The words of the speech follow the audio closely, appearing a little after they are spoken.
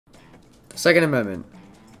Second Amendment.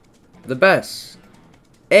 The best.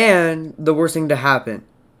 And the worst thing to happen.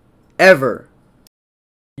 Ever.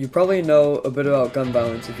 You probably know a bit about gun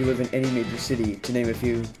violence if you live in any major city, to name a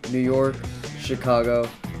few: New York, Chicago,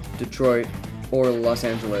 Detroit, or Los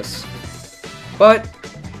Angeles. But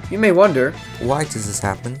you may wonder, why does this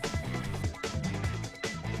happen?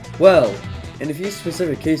 Well, in a few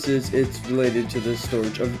specific cases, it's related to the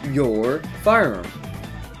storage of your firearm.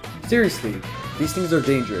 Seriously, these things are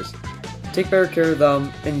dangerous. Take better care of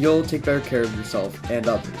them, and you'll take better care of yourself and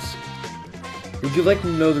others. Would you like to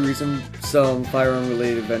know the reason some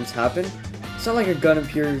firearm-related events happen? It's not like a gun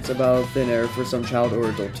appears about thin air for some child or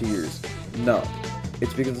adult to use. No.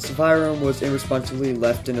 It's because the firearm was irresponsibly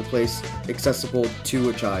left in a place accessible to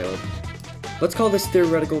a child. Let's call this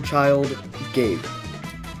theoretical child Gabe.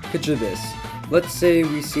 Picture this. Let's say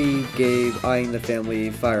we see Gabe eyeing the family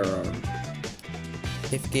firearm.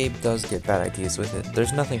 If Gabe does get bad ideas with it,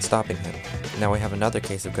 there's nothing stopping him. Now we have another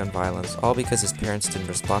case of gun violence, all because his parents didn't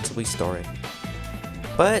responsibly store it.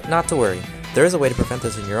 But not to worry, there is a way to prevent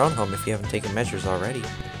this in your own home if you haven't taken measures already.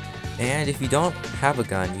 And if you don't have a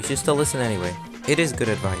gun, you should still listen anyway. It is good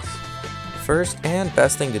advice. First and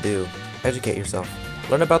best thing to do, educate yourself.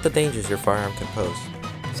 Learn about the dangers your firearm can pose.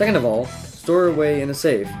 Second of all, store it away in a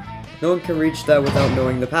safe. No one can reach that without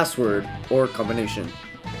knowing the password or combination.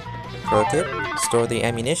 Pro tip, store the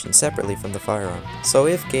ammunition separately from the firearm. So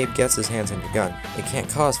if Gabe gets his hands on your gun, it can't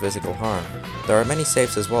cause physical harm. There are many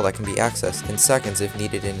safes as well that can be accessed in seconds if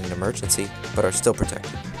needed in an emergency, but are still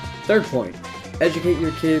protected. Third point, educate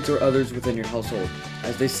your kids or others within your household.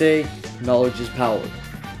 As they say, knowledge is power.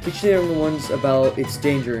 Teach the younger ones about its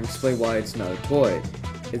danger and explain why it's not a toy.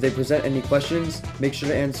 If they present any questions, make sure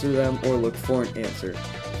to answer them or look for an answer.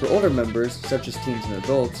 For older members, such as teens and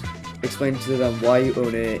adults, explain to them why you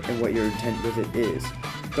own it and what your intent with it is.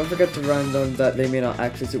 Don't forget to remind them that they may not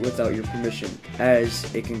access it without your permission,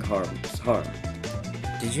 as it can cause harm.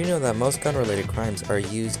 Did you know that most gun-related crimes are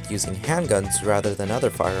used using handguns rather than other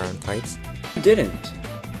firearm types? I didn't.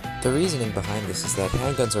 The reasoning behind this is that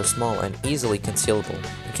handguns are small and easily concealable,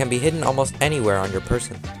 and can be hidden almost anywhere on your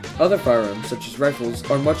person. Other firearms, such as rifles,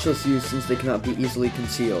 are much less used since they cannot be easily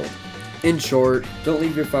concealed. In short, don't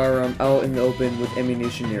leave your firearm out in the open with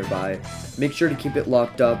ammunition nearby. Make sure to keep it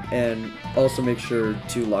locked up, and also make sure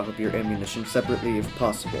to lock up your ammunition separately if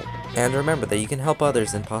possible. And remember that you can help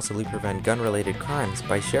others and possibly prevent gun-related crimes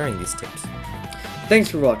by sharing these tips.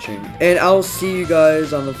 Thanks for watching, and I'll see you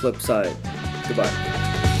guys on the flip side. Goodbye.